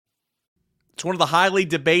It's one of the highly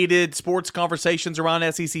debated sports conversations around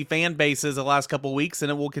SEC fan bases the last couple of weeks,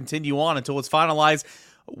 and it will continue on until it's finalized.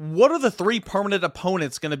 What are the three permanent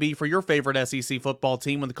opponents going to be for your favorite SEC football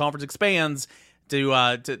team when the conference expands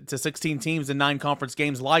to 16 teams and 9 conference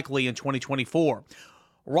games likely in 2024?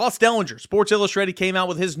 Ross Dellenger, Sports Illustrated, came out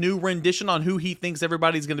with his new rendition on who he thinks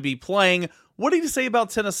everybody's going to be playing. What did he say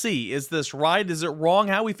about Tennessee? Is this right? Is it wrong?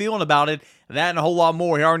 How are we feeling about it? That and a whole lot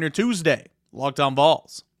more here on your Tuesday Locked On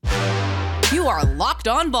Vols. You are Locked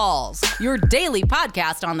On Vols, your daily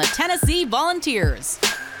podcast on the Tennessee Volunteers.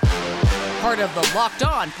 Part of the Locked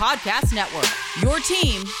On Podcast Network, your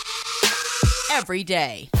team every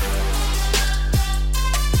day.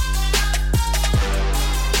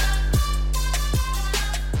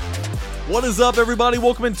 What is up, everybody?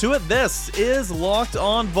 Welcome into it. This is Locked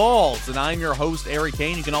On Vols, and I'm your host, Eric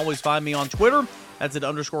Kane. You can always find me on Twitter. That's at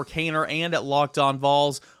 _Kaner and at Locked On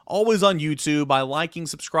Vols. Always on YouTube by liking,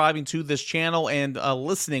 subscribing to this channel, and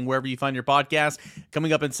listening wherever you find your podcast.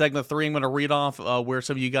 Coming up in segment 3, I'm going to read off where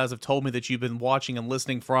some of you guys have told me that you've been watching and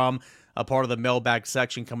listening from, a part of the mailbag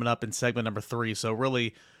section coming up in segment number 3. So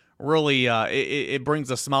really, it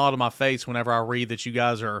brings a smile to my face whenever I read that you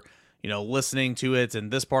guys are listening to it in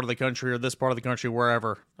this part of the country or this part of the country,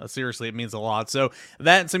 wherever. Seriously, it means a lot. So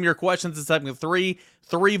that and some of your questions in segment 3.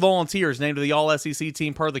 3 volunteers named to the All-SEC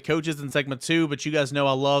team per the coaches in segment 2, but you guys know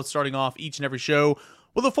I love starting off each and every show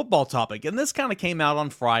with a football topic. And this kind of came out on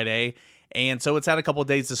Friday, and so it's had a couple of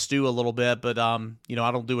days to stew a little bit, but I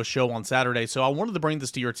don't do a show on Saturday, so I wanted to bring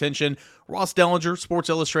this to your attention. Ross Dellenger, Sports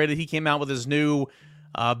Illustrated, he came out with his new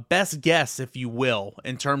best guess, if you will,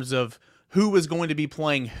 in terms of who is going to be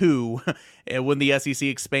playing who when the SEC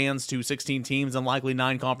expands to 16 teams and likely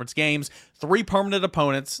 9 conference games. 3 permanent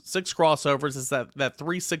opponents, 6 crossovers. It's that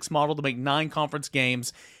 3-6 model to make 9 conference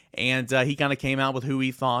games. And he kind of came out with who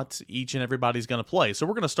he thought each and everybody's going to play. So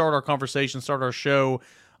we're going to start our conversation, start our show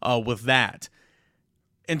with that.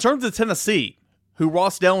 In terms of Tennessee, who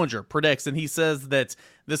Ross Dellenger predicts, and he says that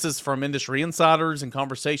this is from industry insiders and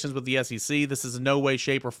conversations with the SEC. This is in no way,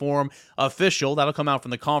 shape, or form official. That'll come out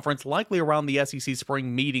from the conference, likely around the SEC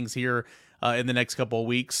spring meetings here in the next couple of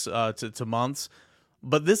weeks to months.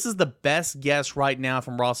 But this is the best guess right now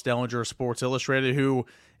from Ross Dellenger of Sports Illustrated, who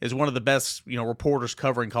is one of the best reporters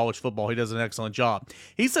covering college football. He does an excellent job.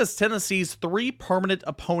 He says Tennessee's 3 permanent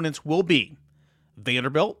opponents will be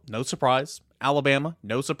Vanderbilt, no surprise, Alabama,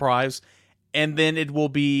 no surprise, and then it will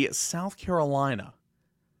be South Carolina.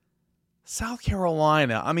 South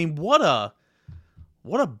Carolina. I mean, what a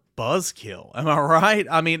buzzkill. Am I right?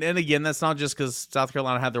 I mean, and again, that's not just because South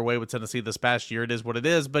Carolina had their way with Tennessee this past year. It is what it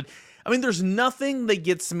is. But, I mean, there's nothing that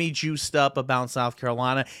gets me juiced up about South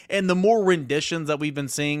Carolina. And the more renditions that we've been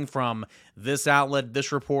seeing from this outlet,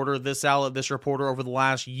 this reporter, this outlet, this reporter over the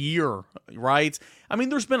last year, right? I mean,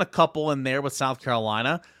 there's been a couple in there with South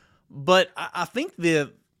Carolina. But I think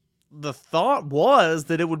the thought was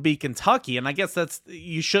that it would be Kentucky, and I guess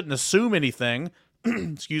you shouldn't assume anything.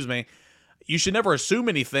 Excuse me. You should never assume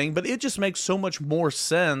anything, but it just makes so much more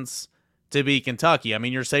sense to be Kentucky. I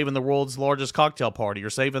mean, you're saving the world's largest cocktail party. You're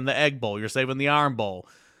saving the Egg Bowl. You're saving the Iron Bowl.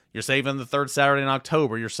 You're saving the third Saturday in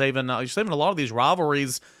October. You're saving a lot of these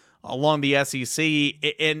rivalries along the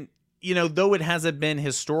SEC. And, though it hasn't been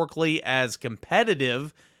historically as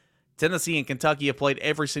competitive, Tennessee and Kentucky have played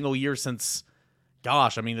every single year since,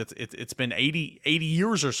 gosh, I mean, it's been 80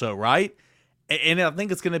 years or so, right? And I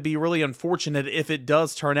think it's going to be really unfortunate if it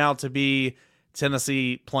does turn out to be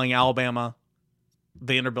Tennessee playing Alabama,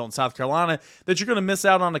 Vanderbilt, and South Carolina, that you're going to miss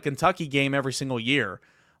out on a Kentucky game every single year.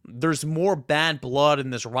 There's more bad blood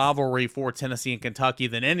in this rivalry for Tennessee and Kentucky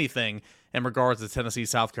than anything in regards to Tennessee,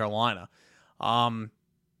 South Carolina.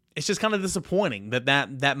 It's just kind of disappointing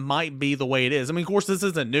that might be the way it is. I mean, of course, this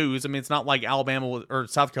isn't news. I mean, it's not like Alabama or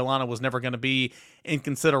South Carolina was never going to be in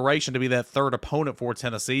consideration to be that third opponent for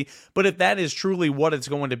Tennessee. But if that is truly what it's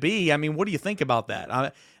going to be, I mean, what do you think about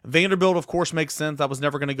that? Vanderbilt, of course, makes sense. That was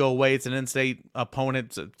never going to go away. It's an in-state opponent,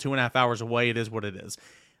 2.5 hours away. It is what it is.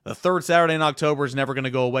 The third Saturday in October is never going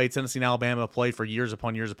to go away. Tennessee and Alabama played for years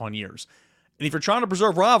upon years upon years. And if you're trying to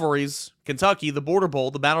preserve rivalries, Kentucky, the Border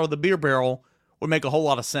Bowl, the Battle of the Beer Barrel, would make a whole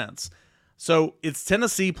lot of sense. So it's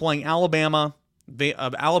Tennessee playing Alabama,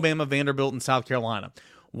 Vanderbilt, and South Carolina.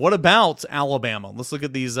 What about Alabama? Let's look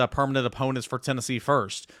at these permanent opponents for Tennessee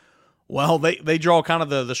first. Well, they draw kind of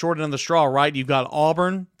the short end of the straw, right? You've got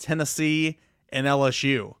Auburn, Tennessee, and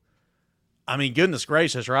LSU. I mean, goodness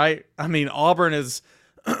gracious, right? I mean, Auburn is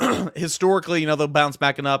historically, they'll bounce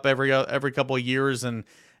back and up every couple of years, and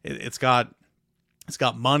it's got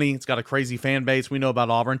money. It's got a crazy fan base. We know about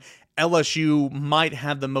Auburn. LSU might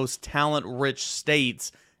have the most talent-rich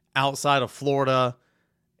states outside of Florida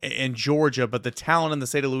and Georgia, but the talent in the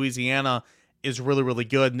state of Louisiana is really, really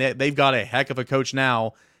good. And they've got a heck of a coach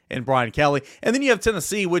now in Brian Kelly. And then you have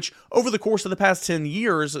Tennessee, which over the course of the past 10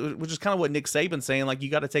 years, which is kind of what Nick Saban's saying, like you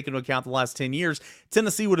got to take into account the last 10 years,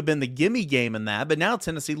 Tennessee would have been the gimme game in that. But now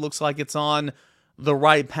Tennessee looks like it's on the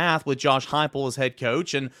right path with Josh Heupel as head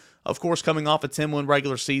coach. And of course, coming off a 10-win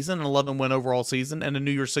regular season, an 11-win overall season, and a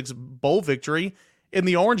New Year's Six bowl victory in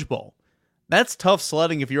the Orange Bowl. That's tough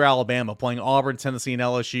sledding if you're Alabama, playing Auburn, Tennessee, and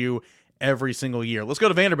LSU every single year. Let's go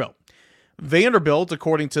to Vanderbilt. Vanderbilt,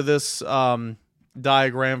 according to this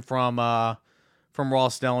diagram from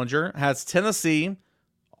Ross Dellinger, has Tennessee,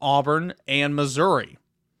 Auburn, and Missouri.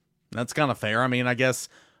 That's kind of fair. I mean, I guess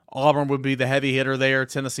Auburn would be the heavy hitter there.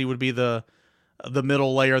 Tennessee would be the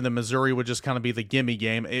middle layer, and then Missouri would just kind of be the gimme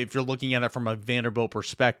game if you're looking at it from a Vanderbilt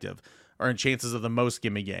perspective, or in chances of the most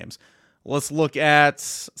gimme games. Let's look at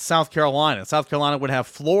South Carolina. South Carolina would have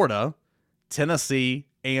Florida, Tennessee,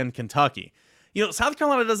 and Kentucky. You know, South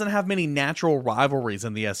Carolina doesn't have many natural rivalries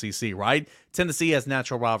in the SEC, right? Tennessee has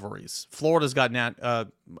natural rivalries. Florida's got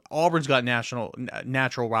Auburn's got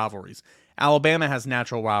natural rivalries. Alabama has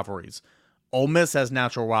natural rivalries. Ole Miss has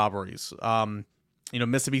natural rivalries.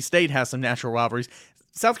 Mississippi State has some natural rivalries.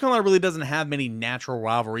 South Carolina really doesn't have many natural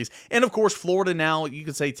rivalries. And of course, Florida now, you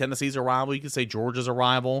could say Tennessee's a rival. You could say Georgia's a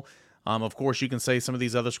rival. Of course, you can say some of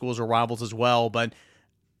these other schools are rivals as well, but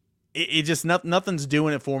it just nothing's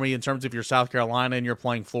doing it for me in terms of your South Carolina and you're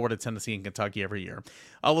playing Florida, Tennessee, and Kentucky every year.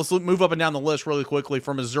 Let's move up and down the list really quickly.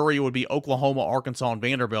 For Missouri, it would be Oklahoma, Arkansas, and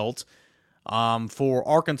Vanderbilt. For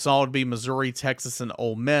Arkansas, it would be Missouri, Texas, and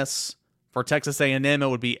Ole Miss. For Texas A&M, it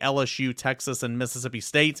would be LSU, Texas, and Mississippi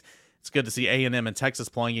State. It's good to see A&M and Texas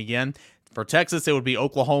playing again. For Texas, it would be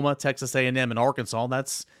Oklahoma, Texas A&M, and Arkansas.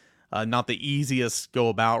 That's not the easiest go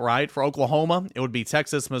about, right? For Oklahoma, it would be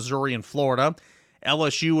Texas, Missouri, and Florida.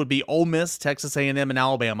 LSU would be Ole Miss, Texas A&M, and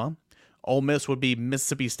Alabama. Ole Miss would be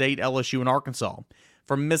Mississippi State, LSU, and Arkansas.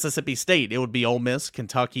 For Mississippi State, it would be Ole Miss,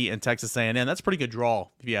 Kentucky, and Texas A&M. That's a pretty good draw,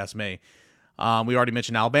 if you ask me. We already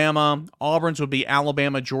mentioned Alabama. Auburn's would be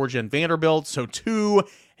Alabama, Georgia, and Vanderbilt. So two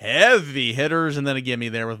heavy hitters, and then a gimme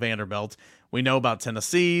there with Vanderbilt. We know about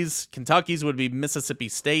Tennessee's. Kentucky's would be Mississippi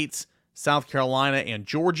State, South Carolina, and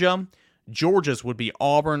Georgia. Georgia's would be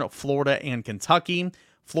Auburn, Florida, and Kentucky.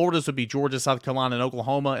 Florida's would be Georgia, South Carolina, and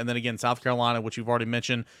Oklahoma. And then again, South Carolina, which you've already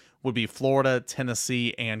mentioned, would be Florida,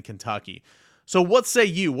 Tennessee, and Kentucky. So what say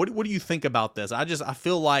you? What do you think about this? I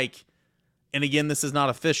feel like, and again, this is not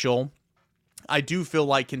official, I do feel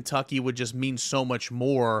like Kentucky would just mean so much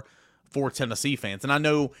more for Tennessee fans. And I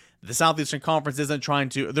know the Southeastern Conference they're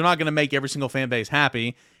not going to make every single fan base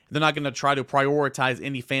happy. They're not going to try to prioritize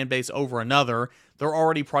any fan base over another. They're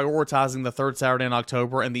already prioritizing the third Saturday in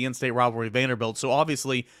October and the in-state rivalry Vanderbilt. So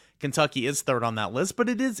obviously Kentucky is third on that list, but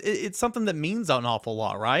it's something that means an awful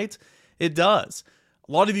lot, right? It does.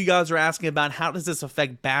 A lot of you guys are asking about how does this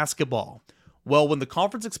affect basketball? Well, when the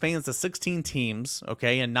conference expands to 16 teams,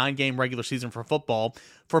 okay, and 9-game regular season for football,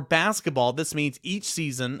 for basketball, this means each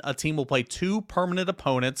season a team will play 2 permanent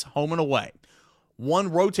opponents home and away,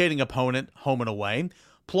 1 rotating opponent home and away,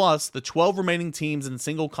 plus the 12 remaining teams in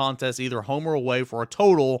single contest either home or away for a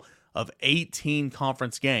total of 18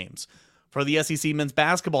 conference games. For the SEC men's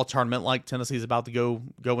basketball tournament, like Tennessee's about to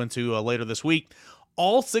go into later this week,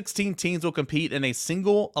 all 16 teams will compete in a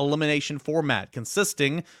single elimination format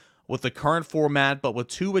consisting with the current format, but with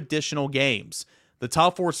 2 additional games. The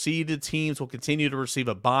top 4 seeded teams will continue to receive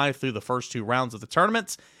a bye through the first 2 rounds of the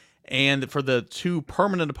tournament. And for the 2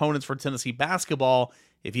 permanent opponents for Tennessee basketball,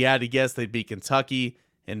 if you had to guess, they'd be Kentucky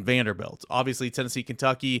and Vanderbilt. Obviously,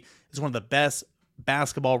 Tennessee-Kentucky is one of the best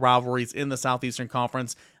basketball rivalries in the Southeastern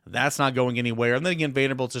Conference. That's not going anywhere. And then again,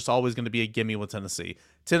 Vanderbilt's just always going to be a gimme with Tennessee.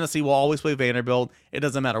 Tennessee will always play Vanderbilt. It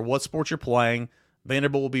doesn't matter what sport you're playing.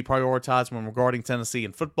 Vanderbilt will be prioritized when regarding Tennessee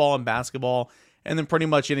in football and basketball, and then pretty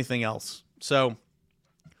much anything else. So,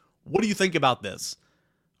 what do you think about this?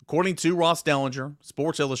 According to Ross Dellinger,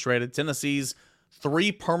 Sports Illustrated, Tennessee's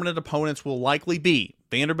 3 permanent opponents will likely be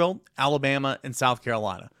Vanderbilt, Alabama, and South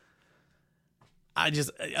Carolina.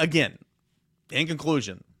 Again, in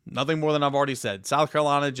conclusion, nothing more than I've already said. South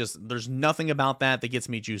Carolina, there's nothing about that gets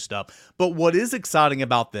me juiced up. But what is exciting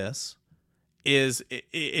about this is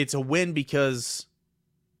it's a win because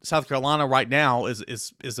South Carolina right now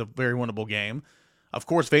is a very winnable game. Of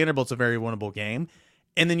course, Vanderbilt's a very winnable game.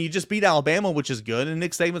 And then you just beat Alabama, which is good, and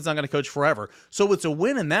Nick Saban's not going to coach forever. So it's a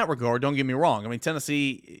win in that regard, don't get me wrong. I mean,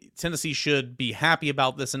 Tennessee should be happy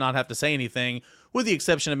about this and not have to say anything, with the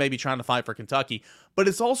exception of maybe trying to fight for Kentucky. But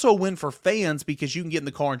it's also a win for fans because you can get in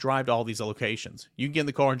the car and drive to all these locations. You can get in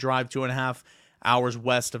the car and drive 2.5 hours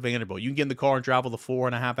west of Vanderbilt. You can get in the car and travel the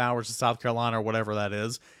 4.5 hours to South Carolina or whatever that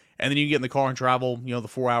is. And then you can get in the car and travel, the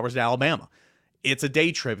 4 hours to Alabama. It's a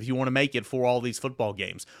day trip if you want to make it for all these football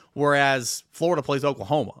games. Whereas Florida plays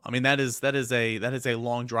Oklahoma. I mean, that is a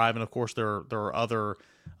long drive, and of course there are other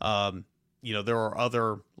there are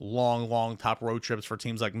other long top road trips for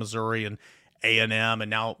teams like Missouri and A&M and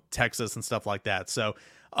now Texas and stuff like that. So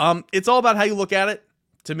it's all about how you look at it.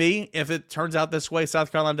 To me, if it turns out this way,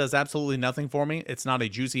 South Carolina does absolutely nothing for me. It's not a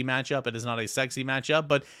juicy matchup. It is not a sexy matchup.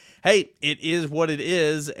 But hey, it is what it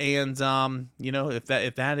is. And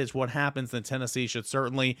if that is what happens, then Tennessee should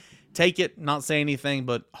certainly take it. Not say anything,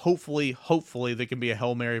 but hopefully there can be a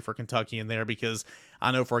Hail Mary for Kentucky in there, because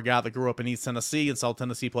I know for a guy that grew up in East Tennessee and saw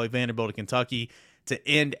Tennessee play Vanderbilt and Kentucky to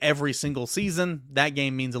end every single season, that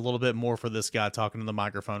game means a little bit more for this guy talking to the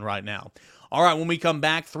microphone right now. All right, when we come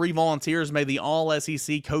back, 3 volunteers made the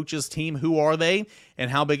All-SEC coaches team. Who are they,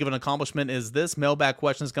 and how big of an accomplishment is this? Mailbag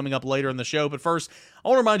questions coming up later in the show. But first, I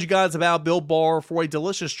want to remind you guys about Built Bar. For a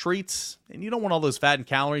delicious treat, and you don't want all those fat and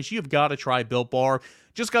calories, you've got to try Built Bar.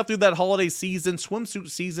 Just got through that holiday season. Swimsuit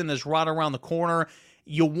season is right around the corner.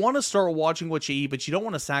 You want to start watching what you eat, but you don't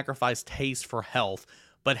want to sacrifice taste for health.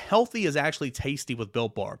 But healthy is actually tasty with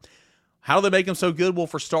Built Bar. How do they make them so good? Well,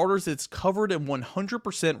 for starters, it's covered in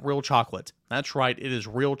 100% real chocolate. That's right, it is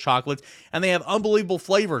real chocolate. And they have unbelievable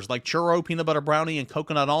flavors like churro, peanut butter brownie, and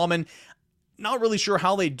coconut almond. Not really sure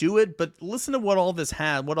how they do it, but listen to what all this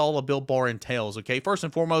had, what all a Built Bar entails, okay? First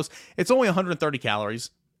and foremost, it's only 130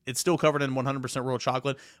 calories. It's still covered in 100% real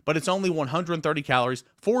chocolate, but it's only 130 calories,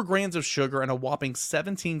 4 grams of sugar, and a whopping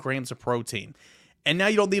 17 grams of protein. And now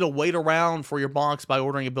you don't need to wait around for your box by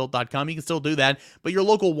ordering at Built.com. You can still do that, but your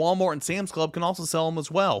local Walmart and Sam's Club can also sell them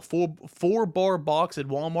as well. 4-bar box at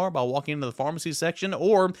Walmart by walking into the pharmacy section,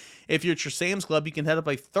 or if you're at your Sam's Club, you can head up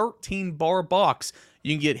a 13-bar box.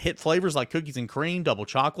 You can get hit flavors like cookies and cream, double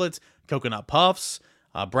chocolates, coconut puffs,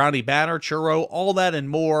 brownie batter, churro, all that and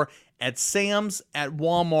more at Sam's, at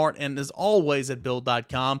Walmart, and as always at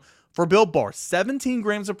Built.com. For Built Bar, 17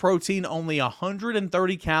 grams of protein, only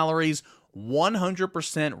 130 calories,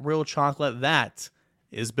 100% real chocolate. That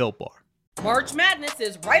is Built Bar. March Madness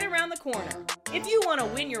is right around the corner. If you want to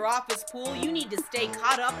win your office pool, you need to stay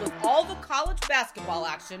caught up with all the college basketball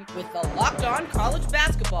action with the Locked On College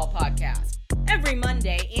Basketball Podcast. Every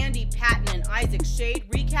Monday, Andy Patton and Isaac Shade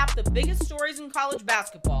recap the biggest stories in college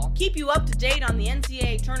basketball, keep you up to date on the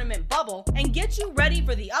NCAA tournament bubble, and get you ready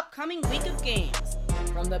for the upcoming week of games.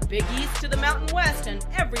 From the Big East to the Mountain West and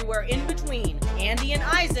everywhere in between, Andy and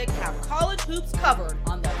Isaac have college hoops covered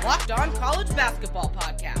on the Locked On College Basketball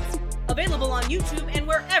Podcast. Available on YouTube and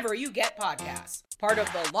wherever you get podcasts. Part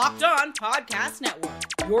of the Locked On Podcast Network.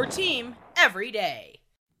 Your team every day.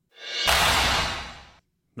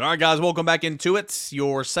 All right, guys, welcome back into it.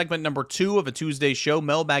 Your segment number 2 of a Tuesday show,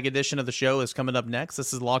 mailbag edition of the show, is coming up next.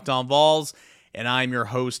 This is Locked On Vols, and I'm your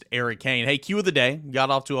host, Eric Kane. Hey, cue of the day. Got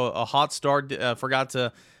off to a hot start. Forgot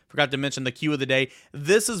to mention the cue of the day.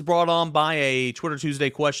 This is brought on by a Twitter Tuesday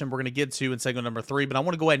question we're going to get to in segment number 3, but I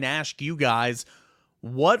want to go ahead and ask you guys,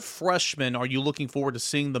 what freshmen are you looking forward to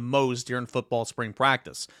seeing the most during football spring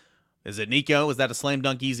practice? Is it Nico? Is that a slam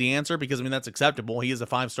dunk easy answer? Because, I mean, that's acceptable. He is a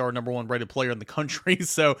 5-star number 1 rated player in the country.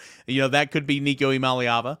 So, that could be Nico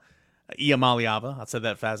Iamaleava. I said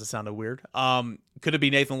that fast. It sounded weird. Could it be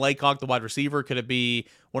Nathan Laycock, the wide receiver? Could it be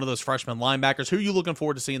one of those freshman linebackers? Who are you looking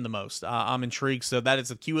forward to seeing the most? I'm intrigued. So that is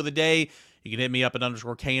the cue of the day. You can hit me up at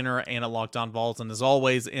 _Kaner and at Locked On Vols. And as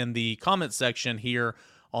always, in the comment section here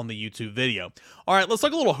on the YouTube video. All right, let's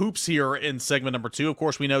talk a little hoops here in segment number 2. Of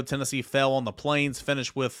course, we know Tennessee fell on the Plains,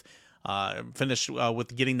 finished with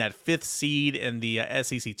getting that 5th seed in the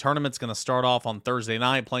SEC tournament. It's going to start off on Thursday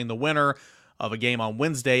night, playing the winner of a game on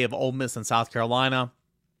Wednesday of Ole Miss and South Carolina.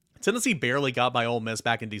 Tennessee barely got by Ole Miss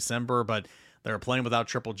back in December, but they're playing without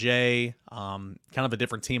Triple J. Kind of a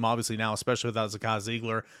different team, obviously, now, especially without Zakai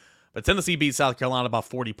Ziegler. But Tennessee beat South Carolina by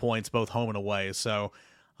 40 points, both home and away. So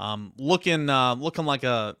looking like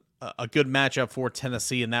a good matchup for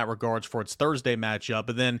Tennessee in that regards for its Thursday matchup.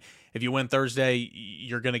 But then if you win Thursday,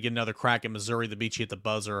 you're going to get another crack at Missouri that beat you at the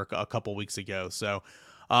buzzer a couple weeks ago. So,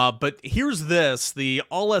 but here's this. The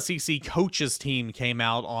All-SEC coaches team came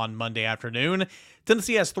out on Monday afternoon.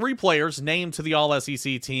 Tennessee has 3 players named to the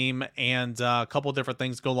All-SEC team, and a couple different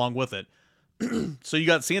things go along with it. So you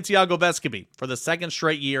got Santiago Vescovi. For the 2nd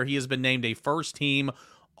straight year, he has been named a first-team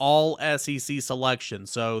All-SEC selection,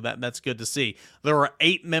 so that's good to see. There are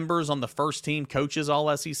 8 members on the first-team coaches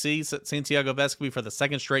All-SEC. Santiago Vescovi, for the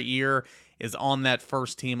 2nd straight year, is on that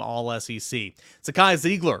first-team All-SEC. Zakai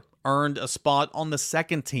Ziegler earned a spot on the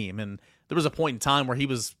 2nd team, and there was a point in time where he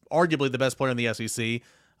was arguably the best player in the SEC.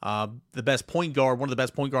 the best point guard, one of the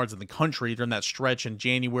best point guards in the country during that stretch in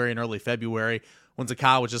January and early February when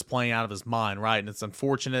Zakai was just playing out of his mind, right? And it's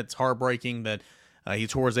unfortunate, it's heartbreaking that he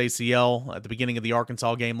tore his ACL at the beginning of the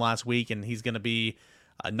Arkansas game last week, and he's going to be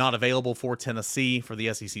not available for Tennessee for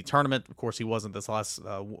the SEC tournament. Of course, he wasn't this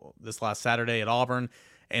last Saturday at Auburn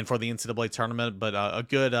and for the NCAA tournament, but a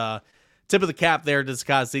good tip of the cap there to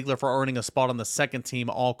Zakai Zeigler for earning a spot on the second team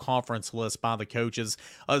all-conference list by the coaches.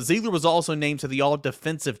 Zeigler was also named to the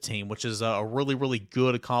all-defensive team, which is a really, really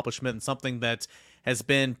good accomplishment and something that has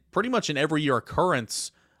been pretty much an every year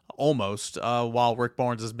occurrence almost while Rick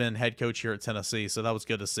Barnes has been head coach here at Tennessee, so that was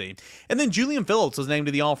good to see. And then Julian Phillips was named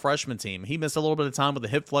to the all-freshman team. He missed a little bit of time with the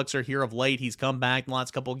hip flexor here of late. He's come back in the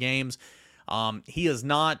last couple of games. He has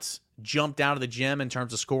not jumped out of the gym in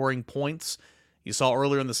terms of scoring points. You saw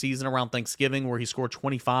earlier in the season around Thanksgiving where he scored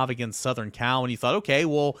 25 against Southern Cal, and you thought, okay,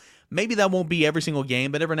 well, maybe that won't be every single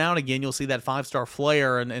game, but every now and again you'll see that five-star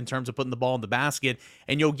flair in terms of putting the ball in the basket,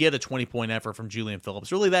 and you'll get a 20-point effort from Julian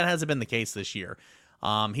Phillips. Really, that hasn't been the case this year.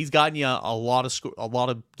 He's gotten you a lot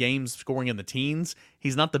of games scoring in the teens.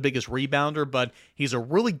 He's not the biggest rebounder, but he's a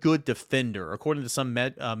really good defender. According to some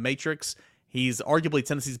matrix, he's arguably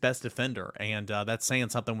Tennessee's best defender, and that's saying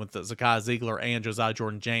something with Zakai Zeigler and Josiah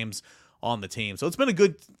Jordan-James on the team. So it's been a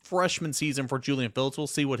good freshman season for Julian Phillips. We'll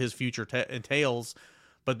see what his future entails.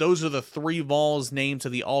 But those are the three Vols named to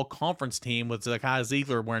the all-conference team with Zakai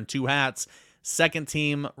Zeigler wearing two hats, second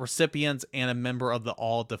team recipients, and a member of the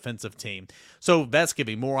all-defensive team. So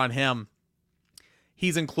Vescovi, more on him.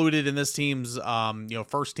 He's included in this team's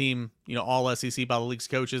first team, all-SEC by the league's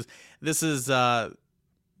coaches. This is the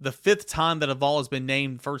fifth time that a Vol has been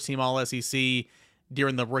named first team all-SEC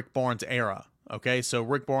during the Rick Barnes era. Okay, so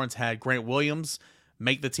Rick Barnes had Grant Williams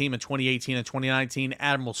make the team in 2018 and 2019,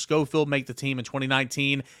 Admiral Schofield make the team in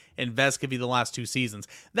 2019, and Vescovi the last two seasons.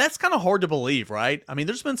 That's kind of hard to believe, right? I mean,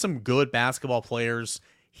 there's been some good basketball players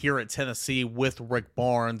here at Tennessee with Rick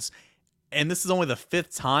Barnes, and this is only the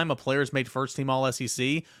fifth time a player's made first team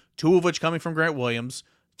All-SEC, two of which coming from Grant Williams,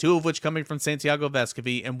 two of which coming from Santiago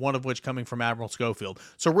Vescovi, and one of which coming from Admiral Schofield.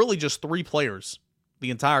 So really just three players the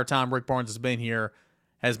entire time Rick Barnes has been here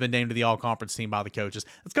has been named to the all-conference team by the coaches.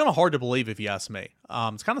 It's kind of hard to believe if you ask me.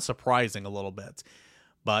 It's kind of surprising a little bit,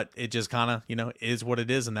 but it just kind of, is what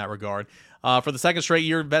it is in that regard. For the second straight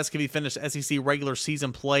year, Vescovi finished SEC regular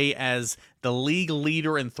season play as the league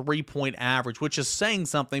leader in three-point average, which is saying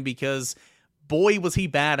something because, boy, was he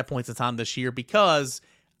bad at points of time this year because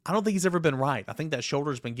I don't think he's ever been right. I think that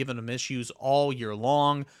shoulder's been giving him issues all year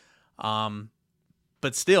long.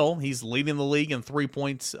 But still, he's leading the league in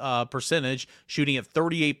three-point percentage, shooting at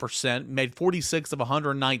 38%, made 46 of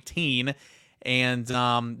 119, and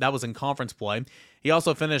that was in conference play. He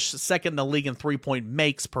also finished second in the league in three-point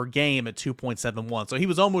makes per game at 2.71. So he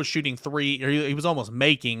was almost shooting he was almost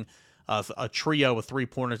making a trio of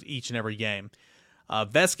three-pointers each and every game.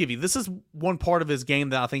 Vescovi, this is one part of his game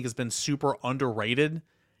that I think has been super underrated.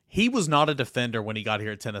 He was not a defender when he got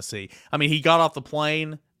here at Tennessee. I mean, he got off the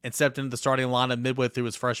plane and stepped into the starting lineup midway through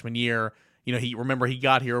his freshman year. He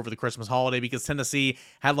got here over the Christmas holiday because Tennessee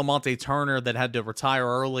had Lamonte Turner that had to retire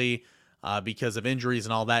early because of injuries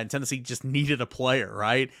and all that. And Tennessee just needed a player,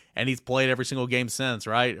 right? And he's played every single game since,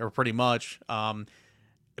 right? Or pretty much.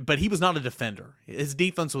 But he was not a defender. His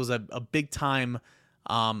defense was a big time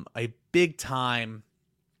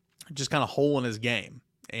just kind of hole in his game.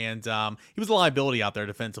 And he was a liability out there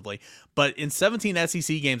defensively. But in 17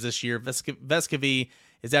 SEC games this year, Vescovi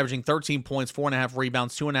is averaging 13 points, 4.5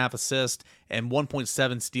 rebounds, 2.5 assists, and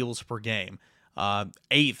 1.7 steals per game.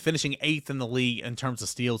 Finishing eighth in the league in terms of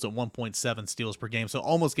steals at 1.7 steals per game. So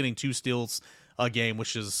almost getting 2 steals a game,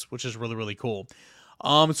 which is really, really cool.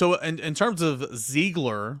 So in terms of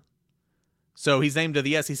Zeigler, so he's named to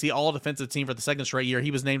the SEC All-Defensive Team for the second straight year.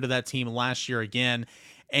 He was named to that team last year again.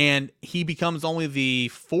 And he becomes only the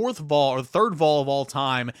third Vol of all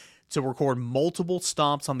time to record multiple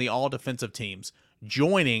stops on the all-defensive teams,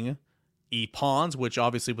 joining E. Pons, which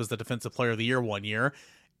obviously was the Defensive Player of the Year one year,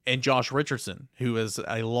 and Josh Richardson, who has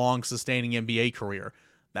a long-sustaining NBA career.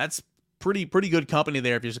 That's pretty good company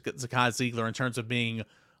there if you're Zakai Zeigler in terms of being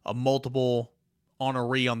a multiple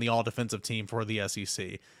honoree on the all-defensive team for the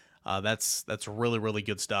SEC. That's really, really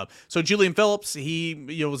good stuff. So Julian Phillips,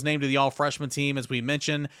 he was named to the all-freshman team, as we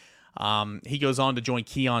mentioned. He goes on to join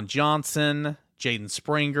Keon Johnson, Jaden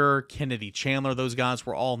Springer, Kennedy Chandler. Those guys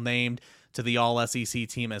were all named to the all-SEC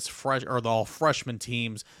team as the all-freshman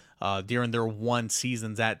teams during their one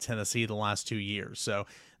seasons at Tennessee the last 2 years. So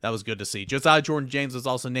that was good to see. Josiah Jordan-James was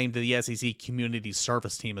also named to the SEC Community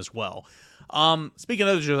Service team as well. Speaking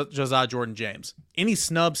of Josiah Jordan-James, any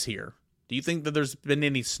snubs here? Do you think that there's been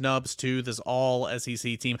any snubs to this all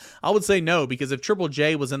SEC team? I would say no, because if Triple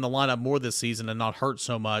J was in the lineup more this season and not hurt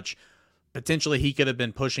so much, potentially he could have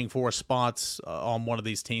been pushing for spots on one of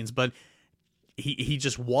these teams, but he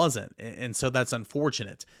just wasn't, and so that's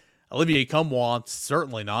unfortunate. Olivier Nkamhoua,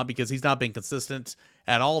 certainly not, because he's not been consistent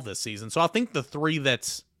at all this season. So I think the three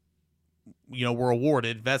that were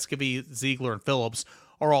awarded, Vescovi, Ziegler, and Phillips,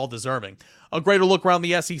 are all deserving. A greater look around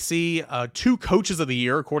the SEC, 2 coaches of the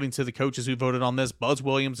year, according to the coaches who voted on this, Buzz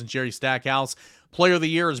Williams and Jerry Stackhouse. Player of the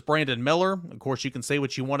year is Brandon Miller. Of course, you can say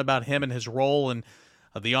what you want about him and his role and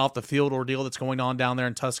the off-the-field ordeal that's going on down there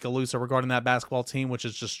in Tuscaloosa regarding that basketball team, which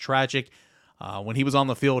is just tragic. When he was on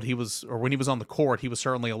the field, when he was on the court, he was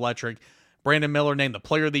certainly electric. Brandon Miller named the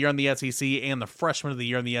Player of the Year in the SEC and the Freshman of the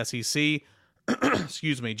Year in the SEC.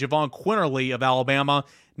 Excuse me. Javon Quinterly of Alabama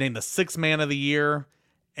named the Sixth Man of the Year,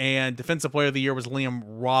 and Defensive Player of the Year was Liam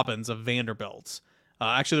Robbins of Vanderbilt.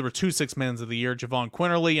 Actually, there were 2 Sixth Men of the Year, Javon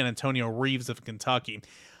Quinterly and Antonio Reeves of Kentucky.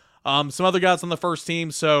 Some other guys on the first team.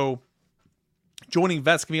 So joining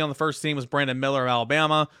Vescovi on the first team was Brandon Miller of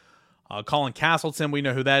Alabama. Colin Castleton, we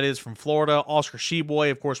know who that is, from Florida. Oscar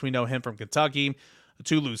Sheboy, of course, we know him from Kentucky.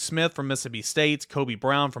 Tulu Smith from Mississippi State. Kobe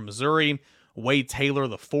Brown from Missouri. Wade Taylor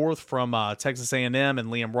IV from Texas A&M, and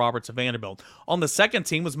Liam Roberts of Vanderbilt. On the second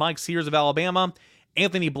team was Mike Sears of Alabama,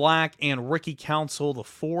 Anthony Black, and Ricky Council IV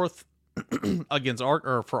for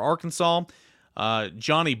Arkansas.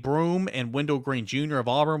 Johnny Broome and Wendell Green Jr. of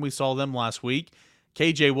Auburn, we saw them last week.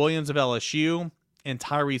 KJ Williams of LSU, and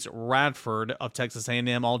Tyrese Radford of Texas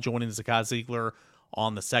A&M, all joining Zakai Ziegler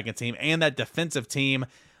on the second team. And that defensive team,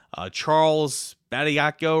 Charles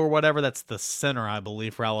Badiako or whatever, that's the center, I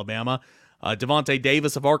believe, for Alabama. Devontae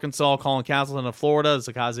Davis of Arkansas, Colin Castleton of Florida,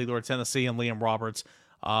 Zakai Ziegler of Tennessee, and Liam Roberts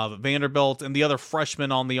of Vanderbilt. And the other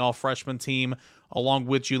freshmen on the all-freshman team, along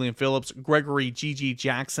with Julian Phillips, Gregory G.G.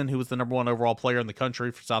 Jackson, who was the number 1 overall player in the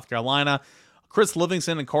country for South Carolina, Chris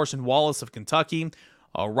Livingston and Carson Wallace of Kentucky,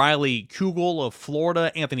 Riley Kugel of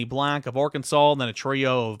Florida, Anthony Black of Arkansas, and then a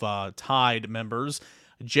trio of Tide members,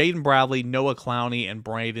 Jaden Bradley, Noah Clowney, and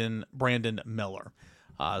Brandon Miller.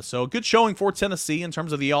 So a good showing for Tennessee in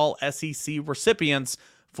terms of the all-SEC recipients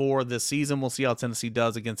for this season. We'll see how Tennessee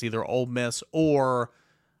does against either Ole Miss or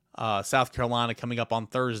South Carolina coming up on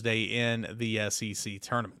Thursday in the SEC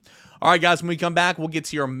tournament. All right, guys, when we come back, we'll get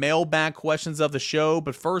to your mailbag questions of the show.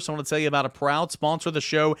 But first, I want to tell you about a proud sponsor of the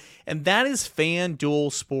show, and that is FanDuel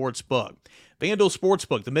Sportsbook. FanDuel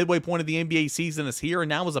Sportsbook, the midway point of the NBA season is here, and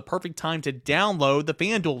now is a perfect time to download the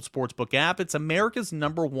FanDuel Sportsbook app. It's America's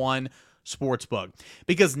 #1 sportsbook,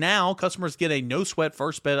 because now customers get a no-sweat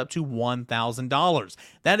first bet up to $1,000.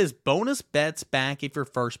 That is bonus bets back if your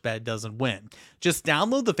first bet doesn't win. Just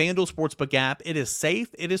download the FanDuel Sportsbook app. It is safe,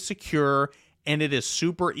 it is secure, and it is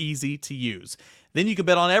super easy to use. Then you can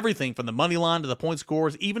bet on everything from the money line to the point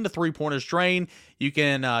scores, even to three-pointers drain. You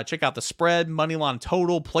can check out the spread, money line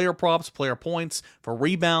total, player props, player points for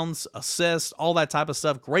rebounds, assists, all that type of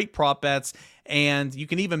stuff. Great prop bets, and you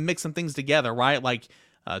can even mix some things together, right? Like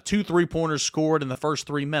 2 3-pointers scored in the first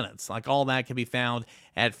 3 minutes. Like all that can be found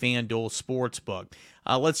at FanDuel Sportsbook.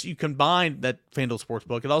 Lets you combine that FanDuel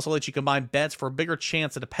Sportsbook. It also lets you combine bets for a bigger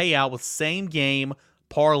chance at a payout with same-game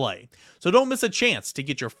parlay. So don't miss a chance to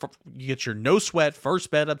get your no-sweat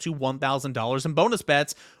first bet up to $1,000 in bonus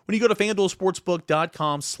bets when you go to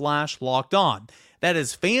FanDuelSportsbook.com/lockedon. That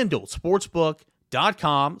is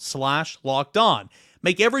FanDuelSportsbook.com/lockedon.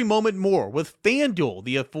 Make every moment more with FanDuel,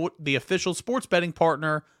 the official sports betting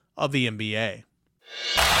partner of the NBA.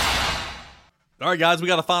 All right, guys, we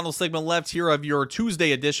got a final segment left here of your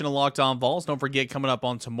Tuesday edition of Locked On Vols. Don't forget, coming up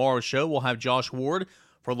on tomorrow's show, we'll have Josh Ward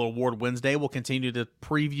for a little Ward Wednesday. We'll continue to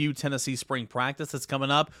preview Tennessee spring practice that's coming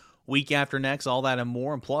up week after next, all that and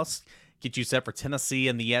more, and plus get you set for Tennessee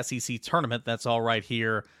and the SEC tournament. That's all right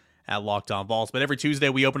here at Locked On Vols. But every Tuesday,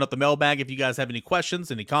 we open up the mailbag. If you guys have any questions,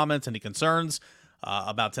 any comments, any concerns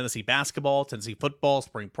about Tennessee basketball, Tennessee football,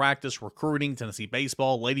 spring practice, recruiting, Tennessee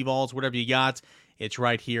baseball, Lady Vols, whatever you got, it's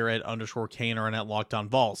right here at _Caner and at Locked On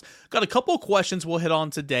Vols. Got a couple of questions we'll hit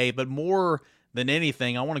on today, but more than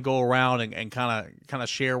anything, I want to go around and kind of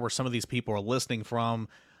share where some of these people are listening from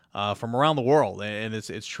around the world, and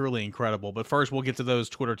it's truly incredible. But first, we'll get to those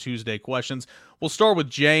Twitter Tuesday questions. We'll start with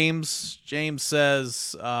James. James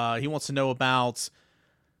says he wants to know about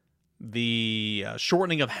the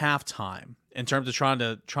shortening of halftime in terms of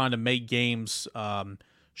trying to make games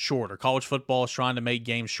shorter. College football is trying to make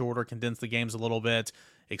games shorter, condense the games a little bit,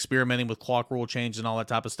 experimenting with clock rule changes and all that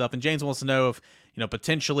type of stuff. And James wants to know if,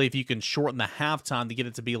 potentially if you can shorten the halftime to get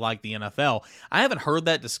it to be like the NFL. I haven't heard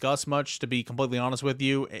that discussed much, to be completely honest with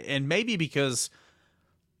you, and maybe because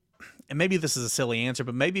and maybe this is a silly answer,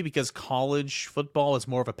 but maybe because college football is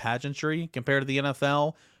more of a pageantry compared to the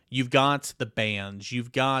NFL, you've got the bands,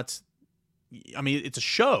 it's a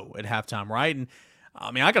show at halftime, right? And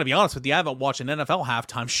I got to be honest with you, I haven't watched an NFL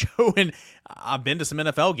halftime show, and I've been to some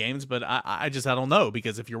NFL games, but I don't know,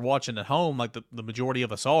 because if you're watching at home, like the majority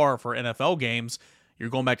of us are for NFL games, you're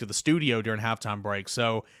going back to the studio during halftime break.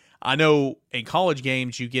 So I know in college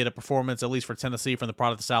games, you get a performance, at least for Tennessee, from the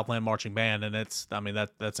Pride of the Southland Marching Band, and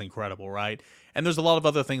that's incredible, right? And there's a lot of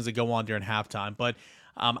other things that go on during halftime, but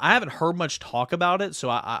I haven't heard much talk about it,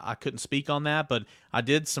 so I couldn't speak on that, but I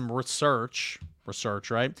did some research,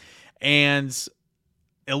 right? And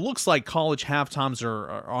it looks like college halftimes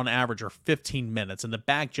are on average 15 minutes, and the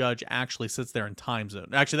back judge actually sits there in time zone.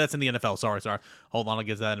 Actually, that's in the NFL. Sorry. Hold on, I'll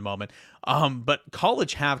get to that in a moment. But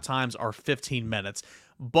college halftimes are 15 minutes.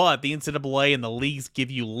 But the NCAA and the leagues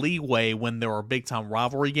give you leeway when there are big-time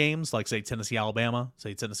rivalry games, like, say, Tennessee-Alabama,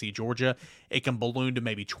 say, Tennessee-Georgia. It can balloon to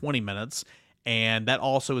maybe 20 minutes, and that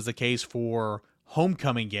also is the case for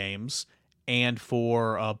homecoming games and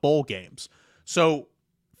for bowl games. So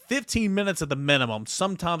 15 minutes at the minimum.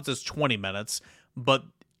 Sometimes it's 20 minutes, but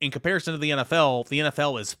in comparison to the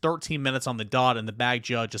NFL is 13 minutes on the dot, and the back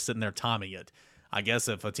judge is sitting there timing it. I guess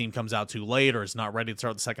if a team comes out too late or is not ready to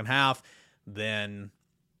start the second half, then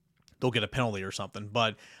they'll get a penalty or something.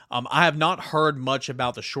 But I have not heard much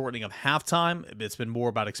about the shortening of halftime. It's been more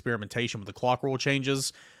about experimentation with the clock rule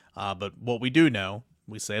changes. But what we do know,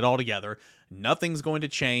 we say it all together, nothing's going to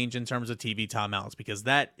change in terms of TV timeouts, because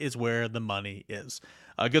that is where the money is.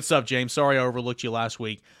 Good stuff, James. Sorry I overlooked you last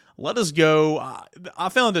week. Let us go. I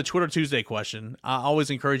found a Twitter Tuesday question. I always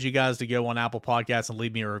encourage you guys to go on Apple Podcasts and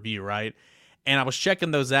leave me a review, right? And I was checking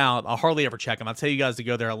those out. I hardly ever check them. I tell you guys to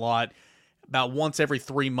go there a lot. About once every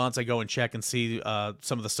 3 months, I go and check and see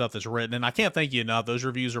some of the stuff that's written. And I can't thank you enough. Those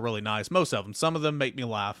reviews are really nice. Most of them. Some of them make me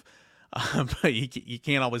laugh. But you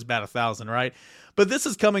can't always bat 1,000, right? But this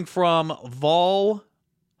is coming from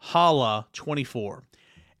Valhalla24.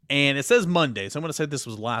 And it says Monday, so I'm going to say this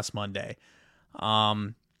was last Monday.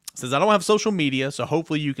 It says, I don't have social media, so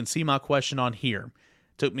hopefully you can see my question on here.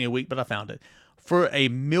 Took me a week, but I found it. For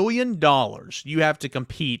 $1 million, you have to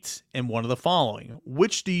compete in one of the following.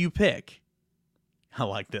 Which do you pick? I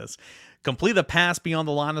like this. Complete a pass beyond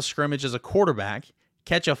the line of scrimmage as a quarterback,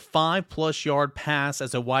 catch a 5+ yard pass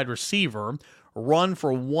as a wide receiver, run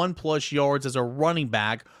for 1+ yards as a running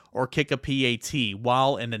back, or kick a PAT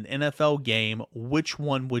while in an NFL game. Which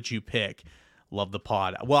one would you pick? Love the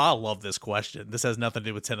pod. Well, I love this question. This has nothing to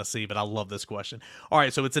do with Tennessee, but I love this question. All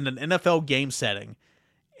right, so it's in an NFL game setting,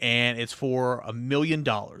 and it's for $1 million.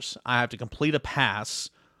 I have to complete a pass,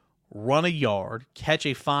 run a yard, catch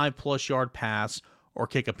a 5+ yard pass, or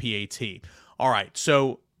kick a PAT. All right,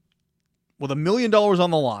 so with $1 million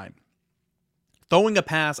on the line, throwing a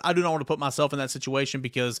pass, I do not want to put myself in that situation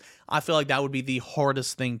because I feel like that would be the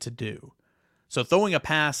hardest thing to do. So throwing a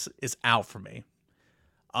pass is out for me.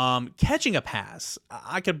 Catching a pass,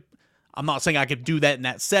 I'm not saying I could do that in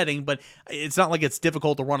that setting, but it's not like it's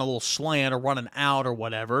difficult to run a little slant or run an out or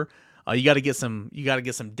whatever. You got to get some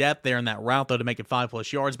depth there in that route, though, to make it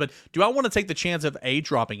 5+ yards. But do I want to take the chance of A,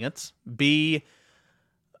 dropping it, B,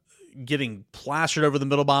 getting plastered over the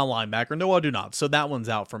middle by a linebacker? No, I do not. So that one's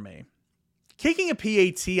out for me. Kicking a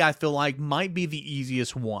PAT, I feel like, might be the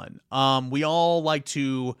easiest one. We all like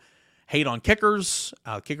to hate on kickers.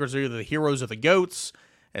 Kickers are either the heroes or the goats.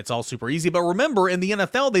 It's all super easy. But remember, in the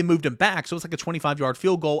NFL, they moved him back, so it's like a 25-yard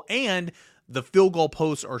field goal, and the field goal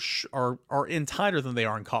posts are in tighter than they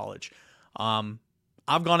are in college.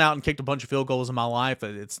 I've gone out and kicked a bunch of field goals in my life.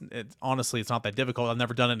 Honestly, it's not that difficult. I've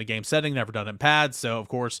never done it in a game setting, never done it in pads, so of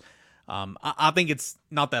course, I think it's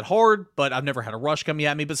not that hard, but I've never had a rush coming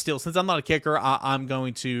at me. But still, since I'm not a kicker, I'm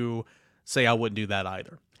going to say I wouldn't do that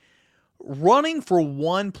either. Running for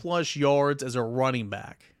 1+ yards as a running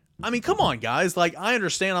back. I mean, come on, guys. Like, I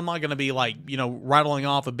understand I'm not going to be rattling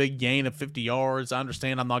off a big gain of 50 yards. I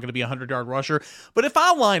understand I'm not going to be a 100-yard rusher. But if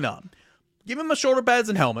I line up, give me my shoulder pads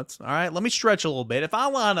and helmets. All right, let me stretch a little bit. If I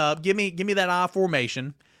line up, give me that I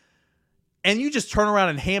formation, and you just turn around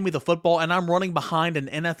and hand me the football, and I'm running behind an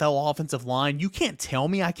NFL offensive line, you can't tell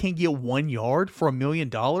me I can't get 1 yard for $1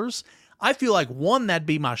 million. I feel like, 1, that'd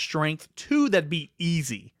be my strength. 2, that'd be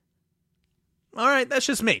easy. All right, that's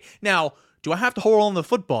just me. Now, do I have to hold on to the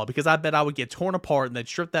football? Because I bet I would get torn apart and they'd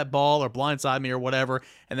strip that ball or blindside me or whatever,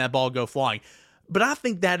 and that ball go flying. But I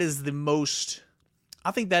think that is the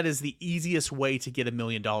easiest way to get $1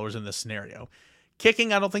 million in this scenario.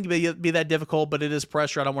 Kicking, I don't think it'd be that difficult, but it is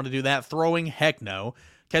pressure. I don't want to do that. Throwing, heck no.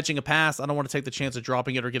 Catching a pass, I don't want to take the chance of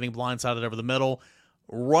dropping it or getting blindsided over the middle.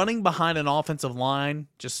 running behind an offensive line,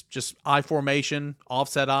 just I formation,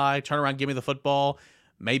 offset I, turn around, give me the football,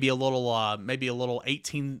 maybe a little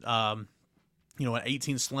 18, an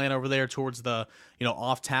 18 slant over there towards the,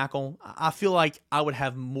 off tackle. I feel like I would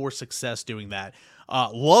have more success doing that.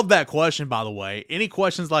 Love that question, by the way. Any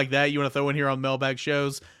questions like that you want to throw in here on Mailbag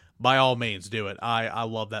Shows, by all means, do it. I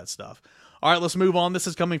love that stuff. All right, let's move on. This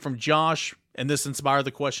is coming from Josh, and this inspired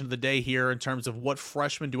the question of the day here in terms of what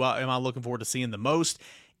freshman am I looking forward to seeing the most.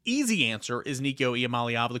 Easy answer is Nico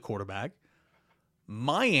Iamaleava, the quarterback.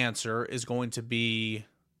 My answer is going to be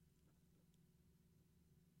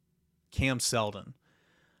Cam Seldon.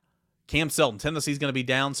 Tennessee's going to be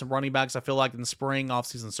down some running backs, I feel like, in the spring,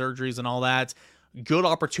 offseason surgeries and all that. Good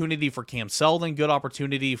opportunity for Cam Seldon. Good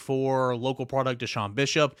opportunity for local product Deshaun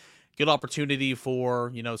Bishop. Good opportunity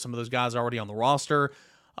for, some of those guys already on the roster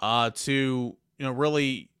to,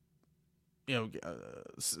 really,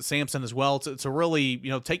 Sampson as well, to really,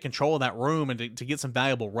 take control of that room and to get some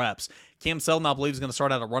valuable reps. Cam Seldon, I believe, is going to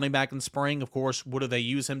start out at running back in the spring. Of course, what do they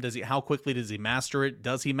use him? How quickly does he master it?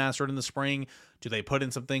 Does he master it in the spring? Do they put in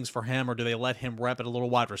some things for him, or do they let him rep at a little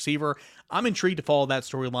wide receiver? I'm intrigued to follow that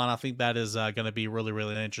storyline. I think that is going to be really,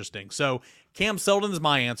 really interesting. So Cam Seldon is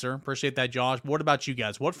my answer. Appreciate that, Josh. What about you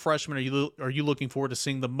guys? What freshmen are you looking forward to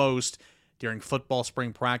seeing the most during football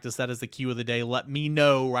spring practice? That is the cue of the day. Let me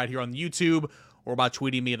know right here on YouTube or by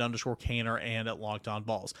tweeting me at _Canner and at Locked On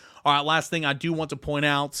Balls. All right, last thing I do want to point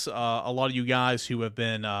out, a lot of you guys who have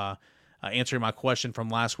been answering my question from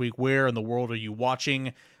last week, where in the world are you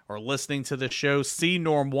watching or listening to this show? C.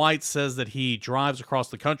 Norm White says that he drives across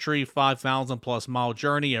the country, 5,000+ mile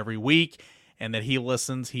journey every week, and that he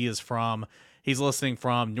listens. He's listening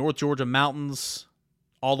from North Georgia mountains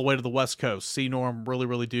all the way to the West Coast. C. Norm, really,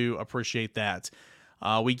 really do appreciate that.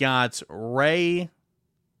 We got Ra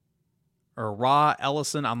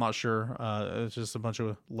Ellison, I'm not sure. It's just a bunch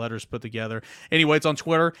of letters put together. Anyway, it's on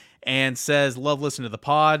Twitter and says, love listening to the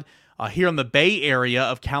pod. Here in the Bay Area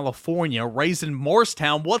of California, raised in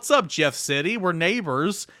Morristown. What's up, Jeff City? We're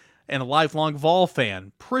neighbors and a lifelong Vol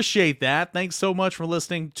fan. Appreciate that. Thanks so much for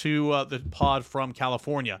listening to the pod from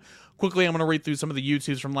California. Quickly, I'm going to read through some of the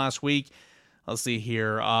YouTubes from last week. Let's see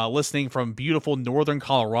here. Listening from beautiful northern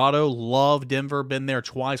Colorado. Love Denver. Been there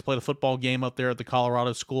twice. Played a football game up there at the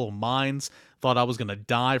Colorado School of Mines. Thought I was going to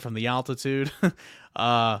die from the altitude.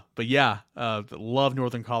 But yeah, love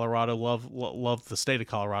northern Colorado. Love the state of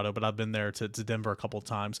Colorado. But I've been there to Denver a couple of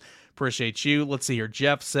times. Appreciate you. Let's see here.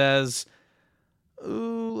 Jeff says,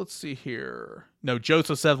 let's see here. No,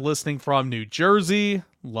 Joseph said listening from New Jersey.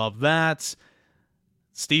 Love that.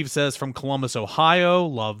 Steve says from Columbus, Ohio.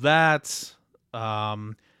 Love that.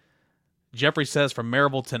 Jeffrey says from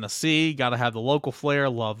Maryville, Tennessee. Got to have the local flair.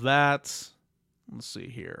 Love that. Let's see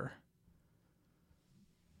here.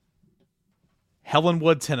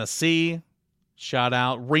 Helenwood, Tennessee. Shout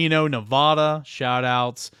out. Reno, Nevada. Shout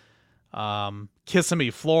outs.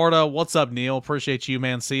 Kissimmee, Florida. What's up, Neil? Appreciate you,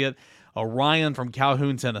 man. See it. Orion from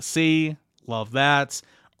Calhoun, Tennessee. Love that.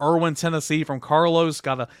 Irwin, Tennessee from Carlos.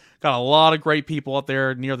 Got a lot of great people up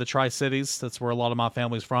there near the Tri-Cities. That's where a lot of my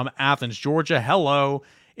family's from. Athens, Georgia. Hello.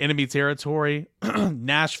 Enemy territory.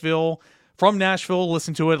 Nashville. From Nashville.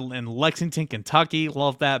 Listen to it in Lexington, Kentucky.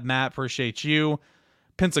 Love that, Matt. Appreciate you.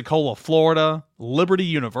 Pensacola, Florida. Liberty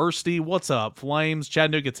University. What's up, Flames?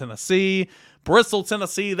 Chattanooga, Tennessee. Bristol,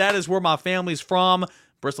 Tennessee. That is where my family's from.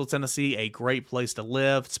 Bristol, Tennessee, a great place to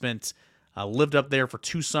live. Lived up there for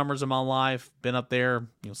 2 summers of my life. Been up there,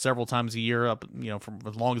 several times a year, up, from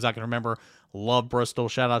as long as I can remember. Love Bristol.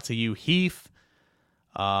 Shout out to you, Heath.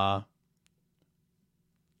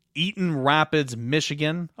 Eaton Rapids,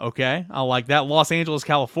 Michigan. Okay, I like that. Los Angeles,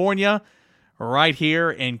 California. Right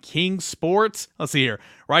here in Kingsport. Let's see here.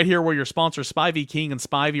 Right here where your sponsors Spivey King and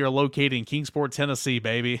Spivey are located in Kingsport, Tennessee,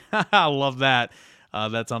 baby. I love that.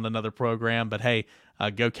 That's on another program. But hey,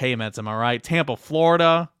 go K-Mets, am I right? Tampa,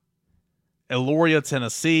 Florida. Eloria,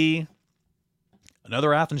 Tennessee.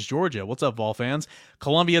 Another Athens, Georgia. What's up, Vol fans?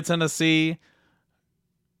 Columbia, Tennessee.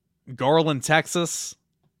 Garland, Texas.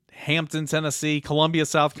 Hampton, Tennessee. Columbia,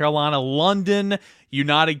 South Carolina. London,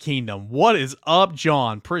 United Kingdom. What is up,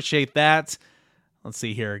 John? Appreciate that. Let's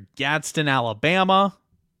see here. Gadsden, Alabama.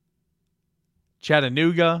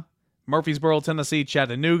 Chattanooga. Murfreesboro, Tennessee.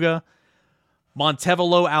 Chattanooga.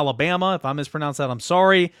 Montevallo, Alabama. If I mispronounce that, I'm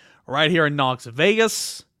sorry. Right here in Knox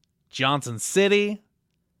Vegas. Johnson City.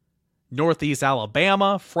 Northeast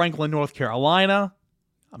Alabama. Franklin, North Carolina.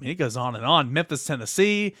 I mean, it goes on and on. Memphis,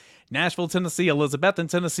 Tennessee. Nashville, Tennessee. Elizabethton,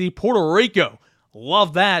 Tennessee. Puerto Rico.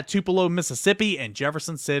 Love that. Tupelo, Mississippi. And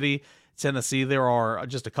Jefferson City, Tennessee. There are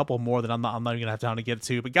just a couple more that I'm not even going to have time to get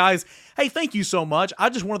to. But guys, hey, thank you so much. I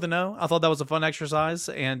just wanted to know. I thought that was a fun exercise,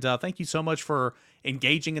 and thank you so much for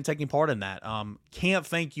engaging and taking part in that. Can't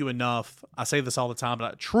thank you enough. I say this all the time,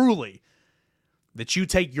 but truly, that you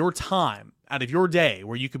take your time out of your day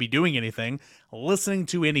where you could be doing anything, listening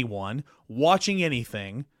to anyone, watching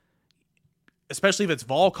anything, especially if it's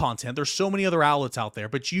Vol content. There's so many other outlets out there,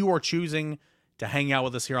 but you are choosing to hang out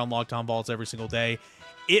with us here on Locked On Vols every single day.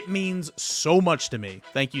 It means so much to me.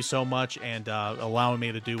 Thank you so much, and allowing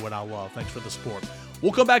me to do what I love. Thanks for the support.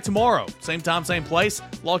 We'll come back tomorrow. Same time, same place.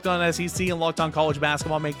 Locked On SEC and Locked On College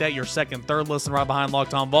Basketball. Make that your second, third listen right behind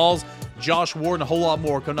Locked On Vols. Josh Ward and a whole lot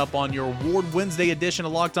more coming up on your Ward Wednesday edition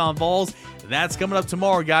of Locked On Vols. That's coming up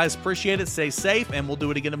tomorrow, guys. Appreciate it. Stay safe, and we'll do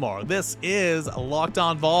it again tomorrow. This is Locked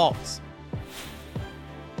On Vols.